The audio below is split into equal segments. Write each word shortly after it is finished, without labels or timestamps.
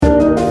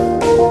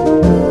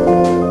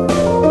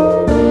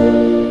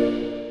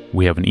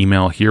an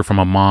email here from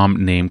a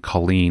mom named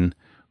Colleen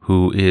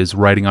who is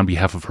writing on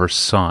behalf of her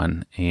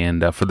son.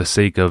 And for the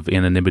sake of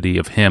anonymity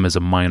of him as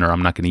a minor,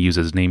 I'm not going to use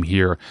his name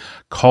here.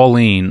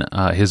 Colleen,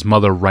 his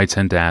mother, writes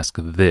in to ask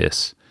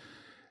this.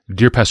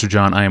 Dear Pastor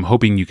John, I am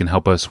hoping you can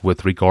help us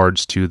with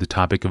regards to the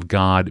topic of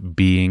God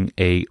being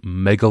a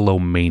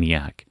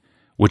megalomaniac,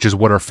 which is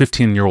what our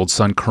 15-year-old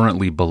son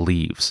currently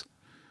believes.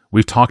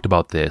 We've talked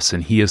about this,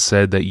 and he has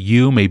said that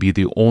you may be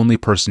the only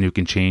person who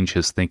can change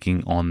his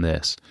thinking on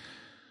this.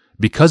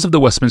 Because of the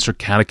Westminster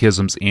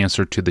Catechism's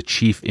answer to the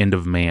chief end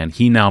of man,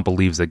 he now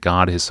believes that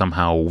God is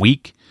somehow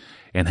weak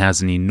and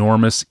has an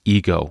enormous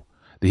ego,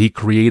 that he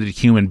created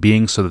human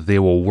beings so that they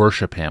will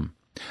worship him,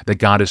 that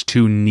God is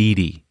too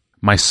needy.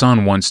 My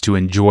son wants to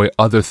enjoy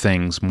other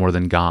things more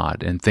than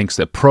God and thinks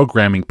that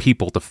programming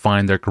people to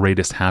find their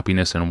greatest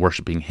happiness in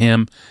worshiping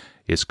him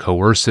is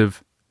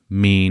coercive,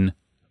 mean,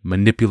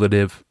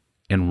 manipulative,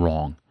 and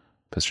wrong.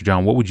 Pastor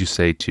John, what would you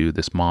say to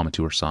this mom and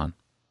to her son?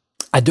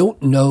 I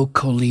don't know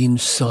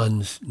Colleen's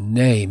son's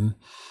name,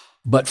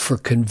 but for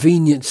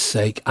convenience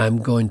sake, I'm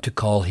going to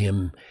call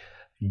him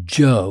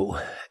Joe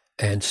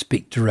and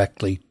speak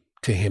directly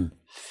to him.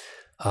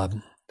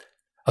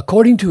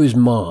 According to his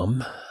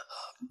mom,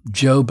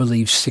 Joe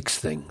believes 6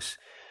 things.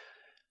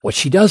 What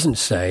she doesn't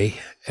say,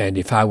 and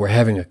if I were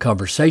having a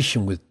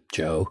conversation with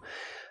Joe,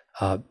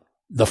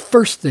 the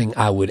first thing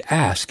I would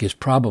ask is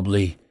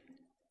probably,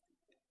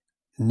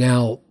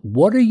 now,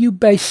 what are you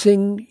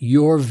basing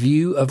your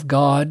view of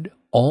God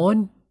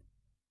on?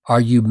 Are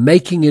you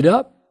making it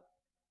up?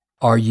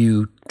 Are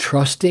you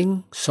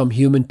trusting some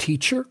human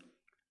teacher?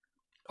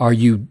 Are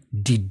you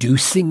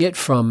deducing it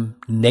from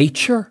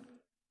nature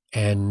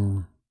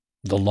and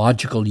the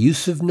logical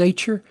use of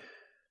nature?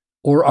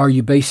 Or are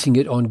you basing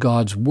it on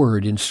God's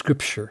word in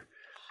Scripture?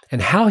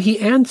 And how he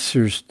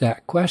answers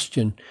that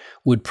question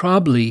would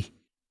probably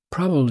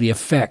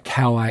affect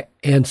how I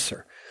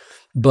answer.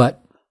 But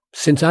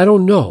since I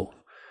don't know,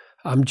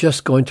 I'm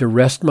just going to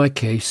rest my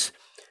case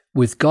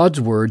with God's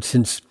word,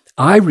 since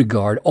I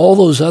regard all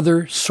those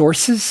other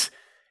sources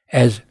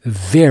as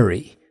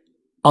very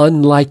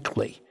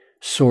unlikely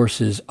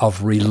sources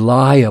of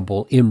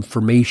reliable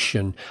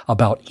information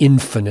about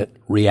infinite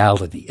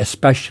reality,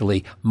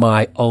 especially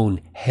my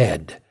own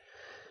head.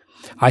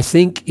 I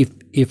think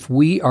if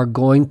we are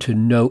going to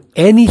know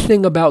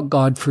anything about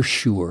God for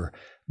sure,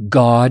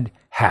 God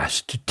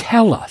has to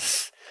tell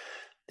us.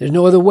 There's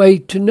no other way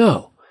to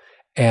know.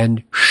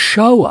 And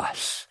show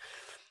us,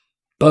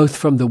 both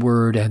from the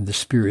Word and the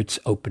Spirit's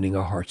opening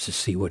our hearts to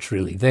see what's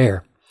really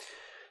there.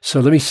 So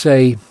let me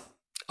say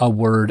a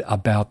word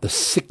about the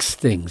 6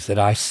 things that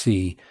I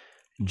see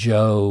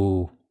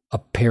Joe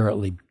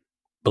apparently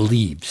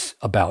believes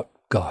about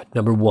God.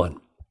 Number 1,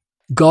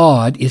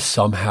 God is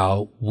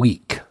somehow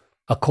weak.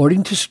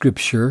 According to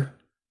Scripture,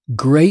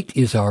 great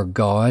is our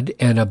God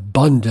and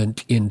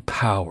abundant in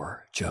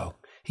power, Joe.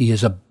 He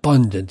is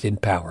abundant in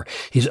power.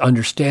 His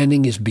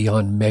understanding is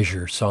beyond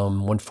measure,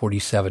 Psalm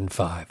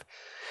 147:5.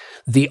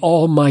 The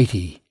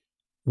Almighty,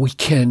 we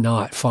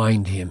cannot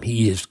find him.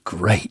 He is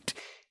great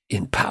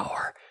in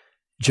power,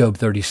 Job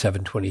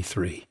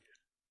 37:23.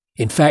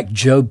 In fact,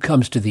 Job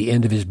comes to the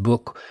end of his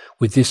book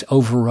with this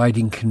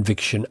overriding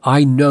conviction: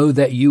 I know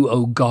that you,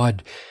 O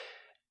God,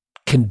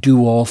 can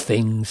do all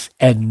things,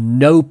 and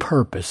no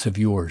purpose of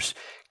yours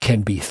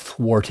can be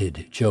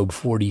thwarted, Job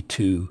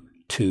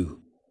 42:2.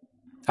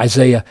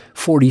 Isaiah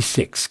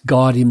 46,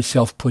 God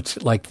himself puts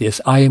it like this: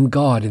 I am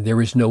God and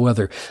there is no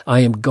other. I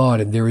am God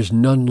and there is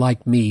none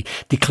like me,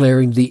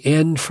 declaring the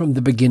end from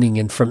the beginning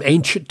and from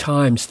ancient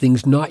times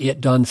things not yet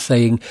done,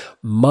 saying,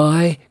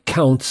 my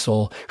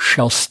counsel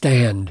shall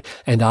stand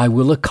and I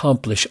will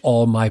accomplish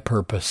all my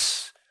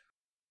purpose.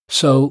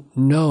 So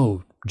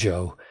no,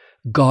 Joe,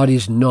 God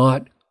is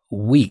not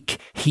weak.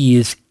 He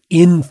is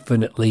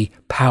infinitely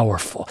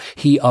powerful.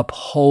 He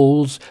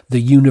upholds the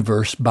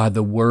universe by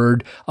the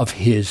word of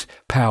his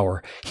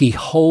power. He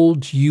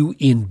holds you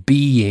in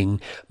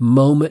being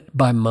moment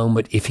by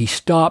moment. If he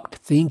stopped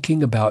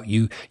thinking about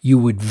you, you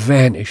would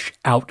vanish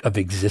out of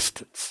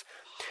existence.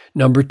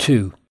 Number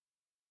 2,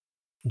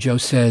 Joe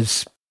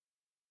says,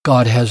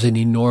 God has an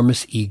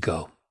enormous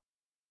ego.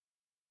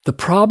 The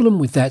problem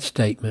with that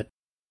statement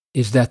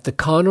is that the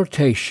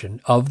connotation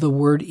of the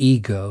word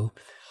ego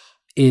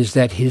is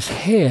that his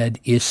head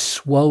is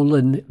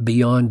swollen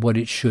beyond what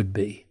it should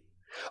be,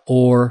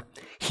 or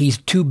he's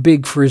too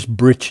big for his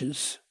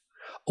britches,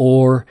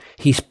 or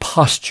he's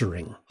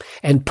posturing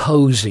and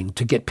posing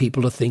to get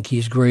people to think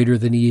he's greater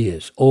than he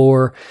is,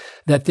 or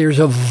that there's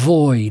a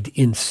void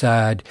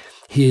inside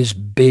his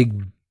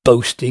big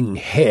boasting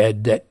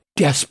head that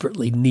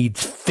desperately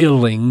needs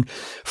filling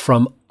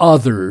from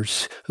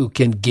others who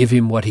can give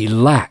him what he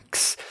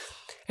lacks.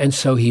 And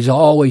so he's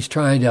always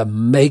trying to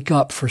make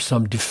up for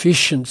some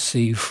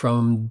deficiency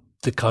from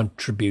the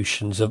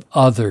contributions of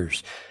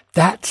others.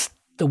 That's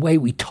the way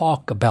we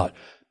talk about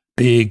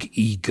big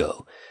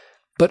ego.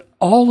 But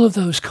all of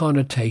those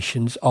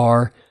connotations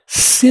are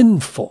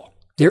sinful.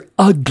 They're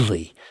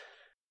ugly.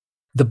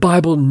 The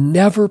Bible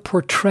never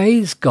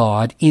portrays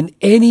God in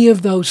any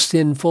of those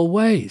sinful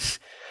ways.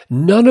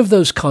 None of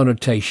those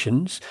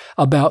connotations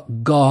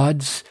about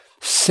God's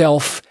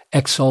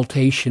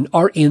self-exaltation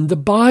are in the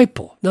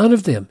Bible. None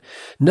of them.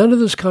 None of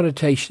those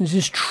connotations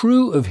is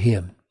true of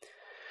him.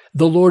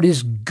 The Lord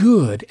is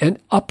good and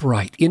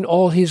upright in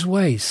all his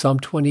ways. Psalm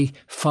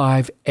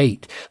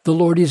 25:8. The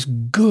Lord is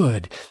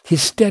good.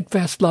 His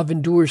steadfast love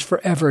endures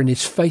forever, and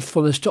his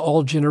faithfulness to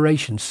all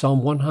generations.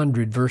 Psalm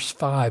 100, verse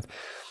 5.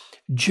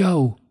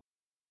 Joe,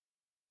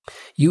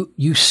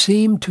 you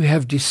seem to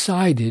have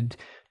decided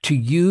to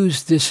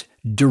use this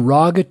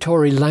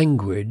derogatory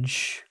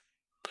language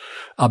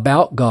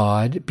about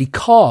God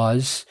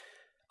because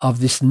of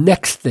this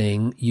next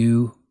thing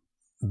you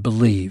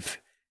believe.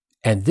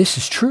 And this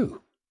is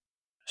true.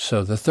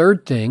 So the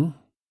third thing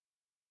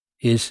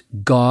is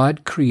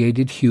God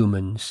created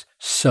humans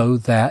so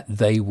that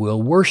they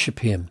will worship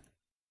him.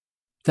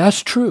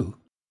 That's true.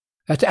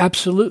 That's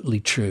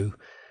absolutely true.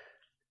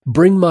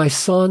 Bring my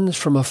sons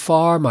from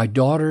afar, my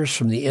daughters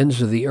from the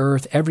ends of the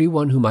earth,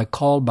 everyone whom I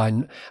called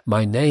by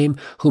my name,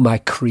 whom I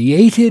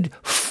created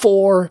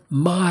for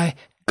my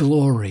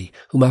glory,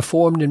 whom I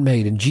formed and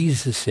made. And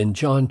Jesus in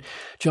John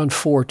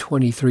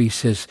 4:23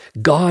 says,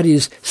 God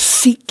is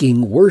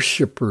seeking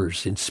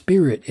worshipers in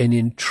spirit and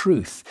in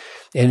truth.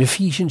 And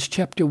Ephesians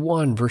chapter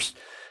 1, verse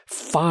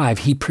 5,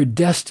 he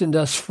predestined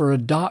us for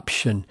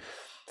adoption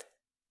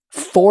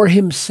for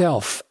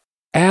himself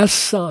as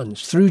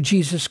sons through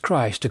Jesus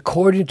Christ,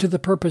 according to the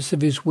purpose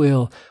of his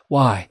will.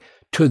 Why?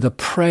 To the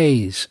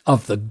praise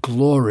of the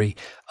glory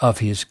of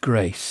his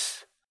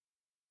grace.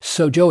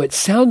 So, Joe, it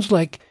sounds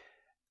like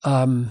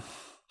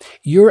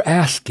you're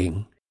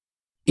asking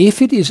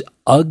if it is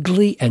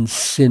ugly and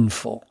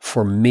sinful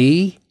for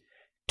me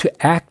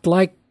to act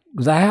like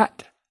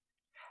that,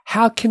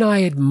 how can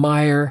I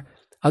admire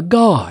a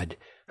God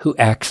who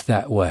acts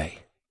that way?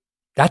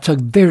 That's a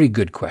very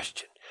good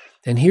question.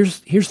 And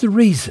here's the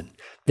reason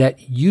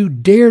that you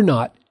dare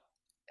not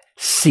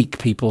seek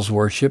people's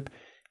worship,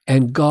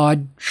 and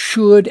God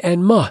should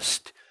and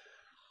must.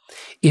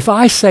 If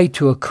I say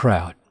to a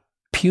crowd,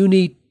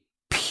 puny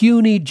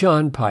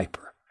John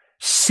Piper,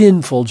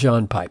 sinful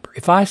John Piper,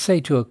 if I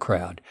say to a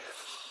crowd,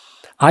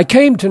 I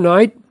came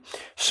tonight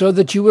so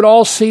that you would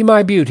all see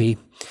my beauty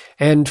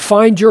and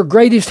find your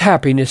greatest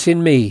happiness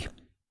in me.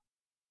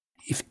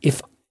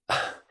 If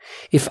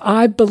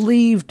I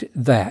believed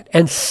that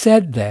and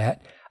said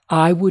that,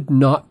 I would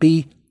not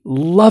be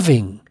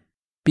loving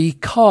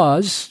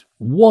because,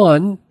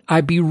 one,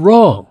 I'd be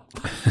wrong.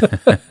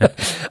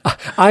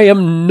 I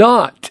am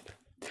not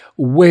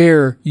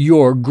where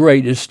your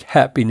greatest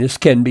happiness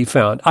can be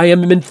found. I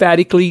am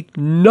emphatically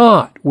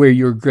not where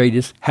your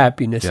greatest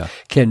happiness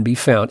can be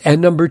found. And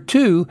number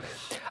two,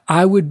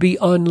 I would be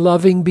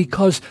unloving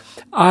because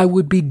I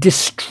would be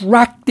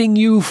distracting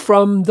you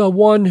from the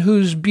one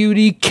whose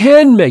beauty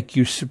can make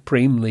you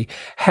supremely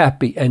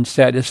happy and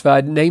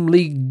satisfied,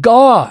 namely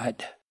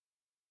God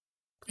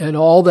and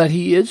all that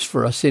he is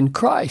for us in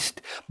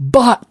Christ.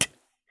 But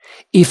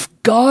if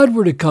God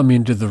were to come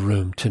into the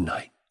room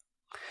tonight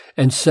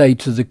and say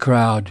to the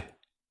crowd,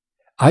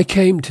 I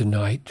came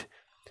tonight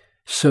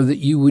so that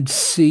you would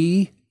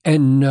see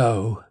and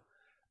know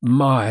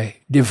my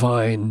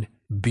divine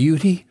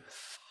beauty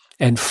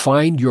and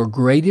find your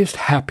greatest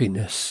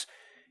happiness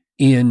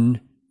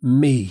in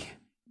me.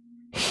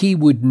 He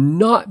would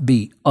not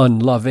be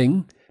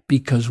unloving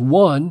because,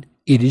 one,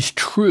 it is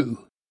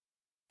true.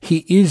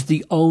 He is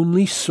the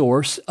only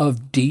source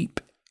of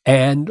deep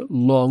and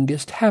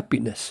longest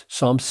happiness.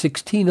 Psalm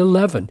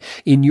 16:11.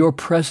 In your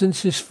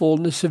presence is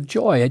fullness of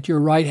joy. At your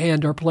right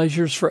hand are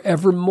pleasures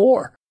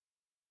forevermore.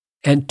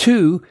 And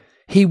two,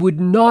 he would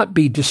not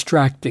be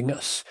distracting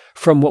us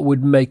from what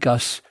would make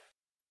us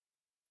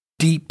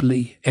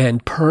deeply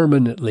and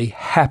permanently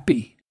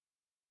happy.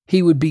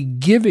 He would be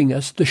giving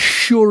us the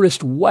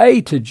surest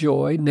way to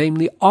joy,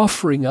 namely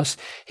offering us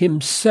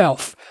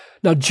himself.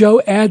 Now,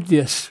 Joe, add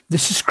this.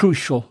 This is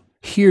crucial.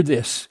 Hear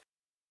this.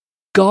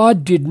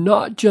 God did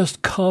not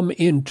just come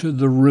into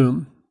the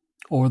room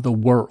or the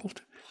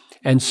world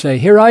and say,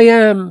 here I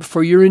am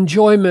for your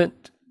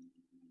enjoyment.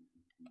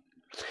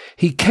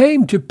 He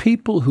came to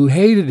people who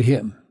hated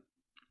him.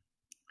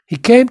 He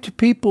came to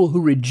people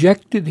who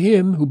rejected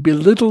him, who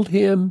belittled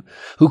him,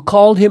 who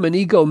called him an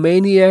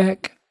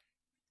egomaniac.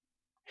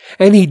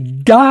 And he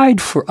died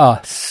for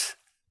us.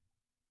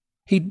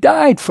 He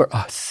died for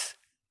us.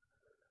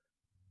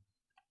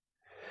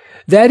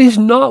 That is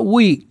not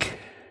weak.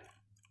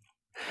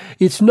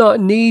 It's not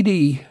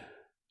needy.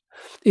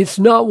 It's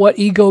not what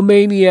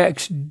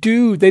egomaniacs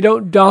do. They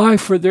don't die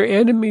for their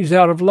enemies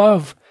out of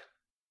love.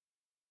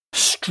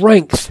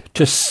 Strength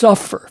to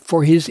suffer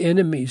for his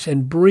enemies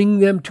and bring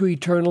them to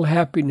eternal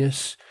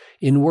happiness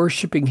in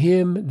worshiping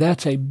him,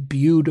 that's a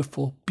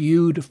beautiful,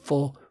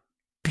 beautiful,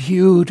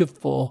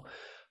 beautiful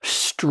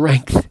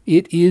strength.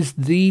 It is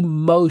the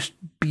most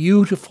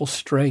beautiful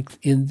strength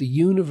in the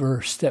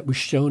universe that was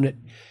shown at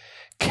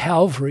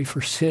Calvary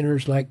for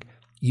sinners like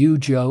you,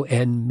 Joe,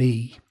 and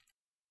me.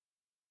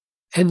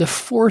 And the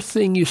fourth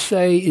thing you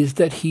say is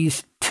that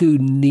he's too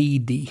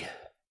needy.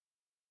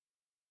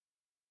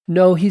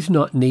 No, he's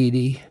not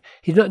needy.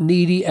 He's not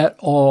needy at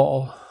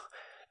all.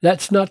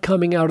 That's not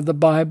coming out of the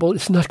Bible.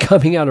 It's not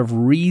coming out of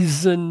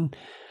reason.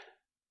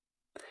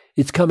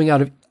 It's coming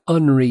out of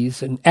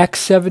unreason.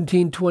 Acts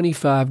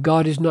 17:25,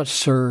 God is not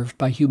served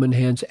by human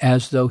hands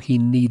as though he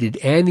needed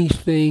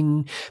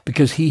anything,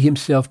 because he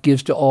himself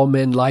gives to all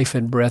men life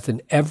and breath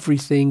and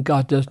everything.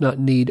 God does not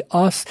need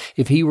us.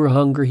 If he were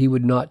hungry, he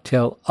would not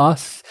tell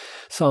us.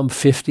 Psalm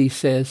 50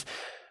 says,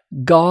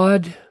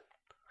 God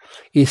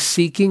is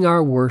seeking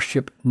our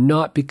worship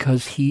not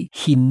because he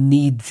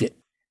needs it,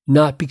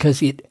 not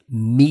because it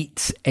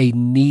meets a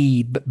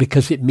need, but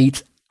because it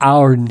meets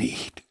our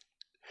need.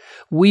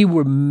 We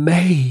were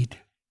made.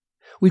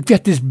 We've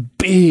got this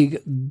big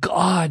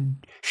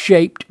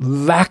God-shaped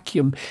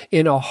vacuum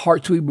in our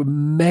hearts. We were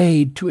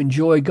made to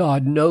enjoy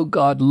God, know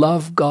God,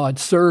 love God,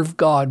 serve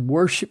God,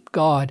 worship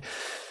God.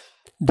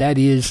 That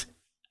is,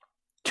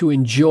 to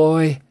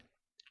enjoy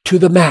to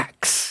the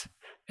max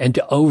and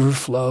to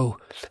overflow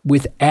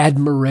with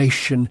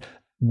admiration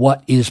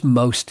what is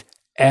most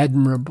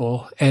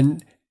admirable.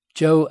 And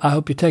Joe, I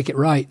hope you take it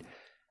right.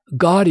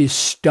 God is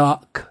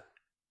stuck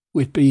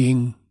with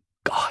being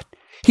God.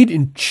 He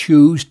didn't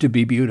choose to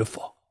be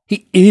beautiful.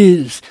 He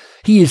is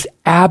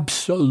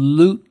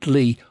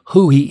absolutely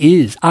who he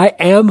is. I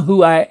am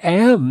who I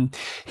am,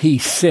 he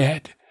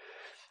said.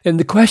 And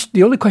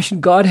the only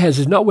question God has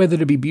is not whether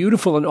to be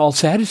beautiful and all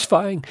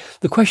satisfying.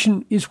 The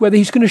question is whether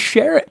he's going to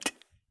share it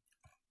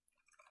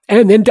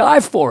and then die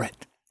for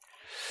it.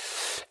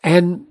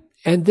 And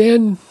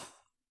then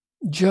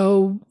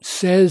Joe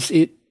says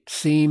it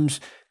seems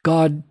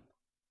God's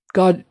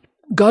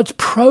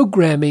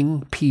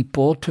programming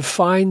people to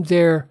find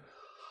their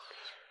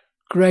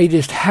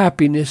greatest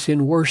happiness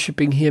in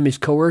worshiping him is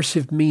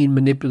coercive, mean,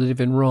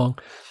 manipulative, and wrong.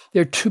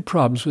 There are two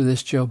problems with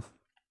this, Joe.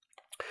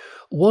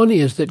 One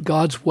is that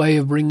God's way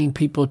of bringing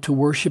people to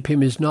worship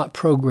him is not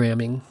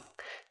programming.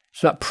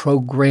 It's not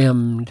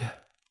programmed,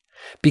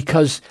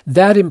 because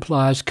that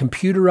implies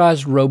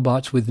computerized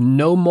robots with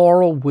no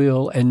moral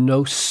will and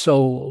no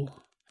soul,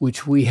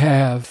 which we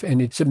have,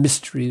 and it's a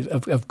mystery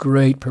of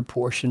great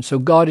proportion. So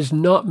God is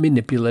not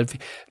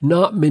manipulative.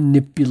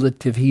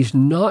 He's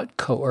not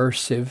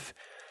coercive.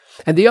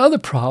 And the other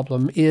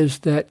problem is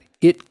that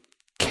it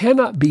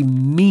cannot be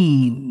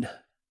mean.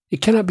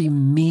 It cannot be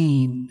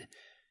mean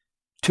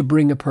to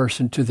bring a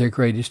person to their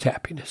greatest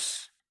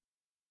happiness.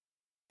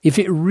 If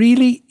it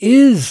really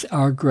is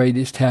our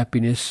greatest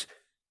happiness,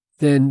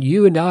 then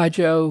you and I,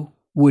 Joe,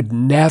 would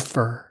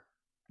never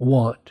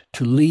want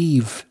to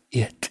leave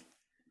it.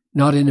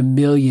 Not in a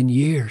million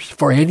years,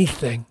 for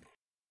anything.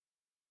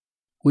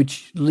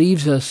 Which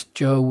leaves us,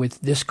 Joe,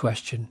 with this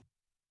question.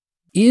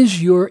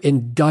 Is your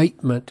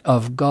indictment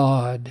of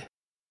God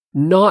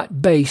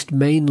not based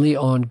mainly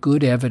on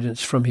good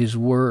evidence from his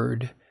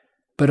word,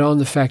 but on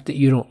the fact that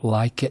you don't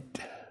like it?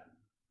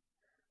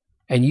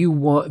 And you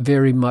want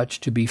very much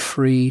to be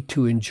free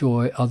to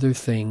enjoy other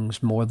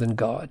things more than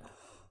God?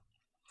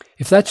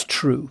 If that's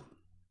true,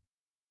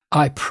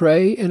 I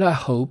pray and I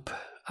hope,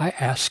 I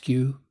ask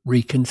you,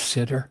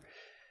 reconsider.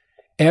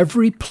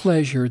 Every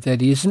pleasure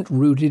that isn't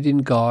rooted in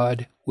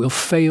God will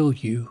fail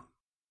you.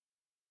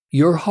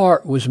 Your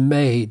heart was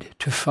made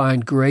to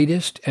find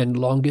greatest and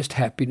longest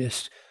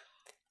happiness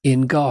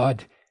in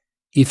God.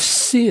 If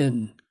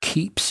sin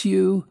keeps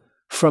you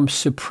from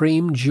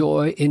supreme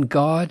joy in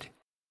God,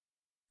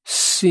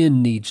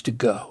 sin needs to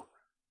go,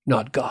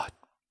 not God.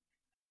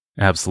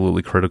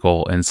 Absolutely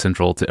critical and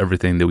central to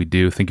everything that we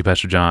do. Thank you,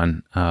 Pastor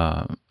John.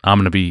 I'm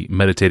going to be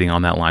meditating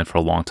on that line for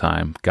a long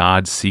time.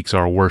 God seeks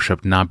our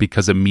worship not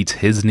because it meets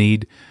his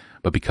need,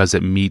 but because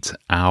it meets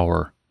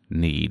our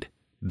need.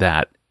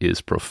 That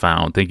is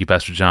profound. Thank you,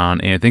 Pastor John.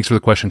 And thanks for the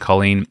question,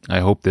 Colleen. I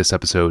hope this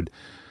episode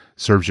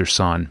serves your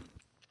son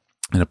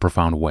in a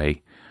profound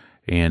way.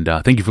 And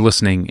thank you for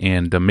listening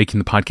and making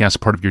the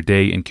podcast part of your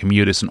day and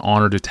commute. It's an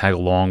honor to tag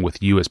along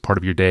with you as part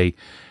of your day.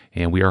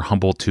 And we are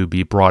humbled to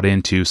be brought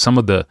into some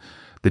of the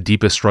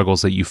deepest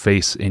struggles that you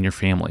face in your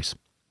families.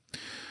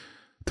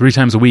 3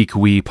 times a week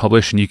we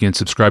publish, and you can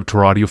subscribe to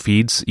our audio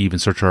feeds, even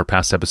search our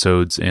past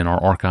episodes in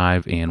our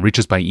archive, and reach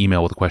us by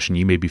email with a question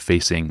you may be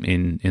facing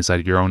inside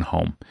of your own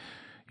home.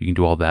 You can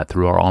do all that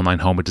through our online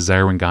home at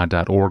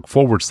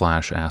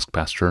desiringgod.org/Ask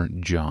Pastor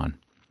John.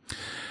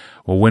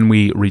 Well, when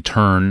we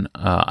return,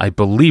 I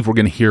believe we're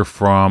going to hear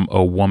from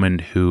a woman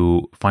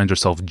who finds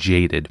herself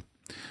jaded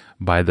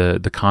by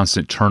the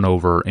constant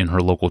turnover in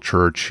her local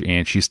church,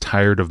 and she's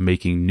tired of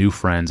making new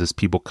friends as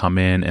people come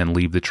in and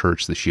leave the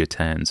church that she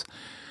attends.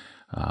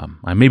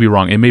 I may be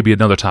wrong. It may be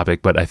another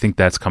topic, but I think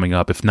that's coming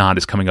up. If not,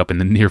 it's coming up in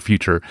the near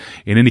future.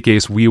 In any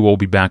case, we will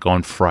be back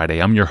on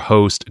Friday. I'm your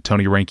host,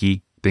 Tony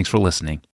Reinke. Thanks for listening.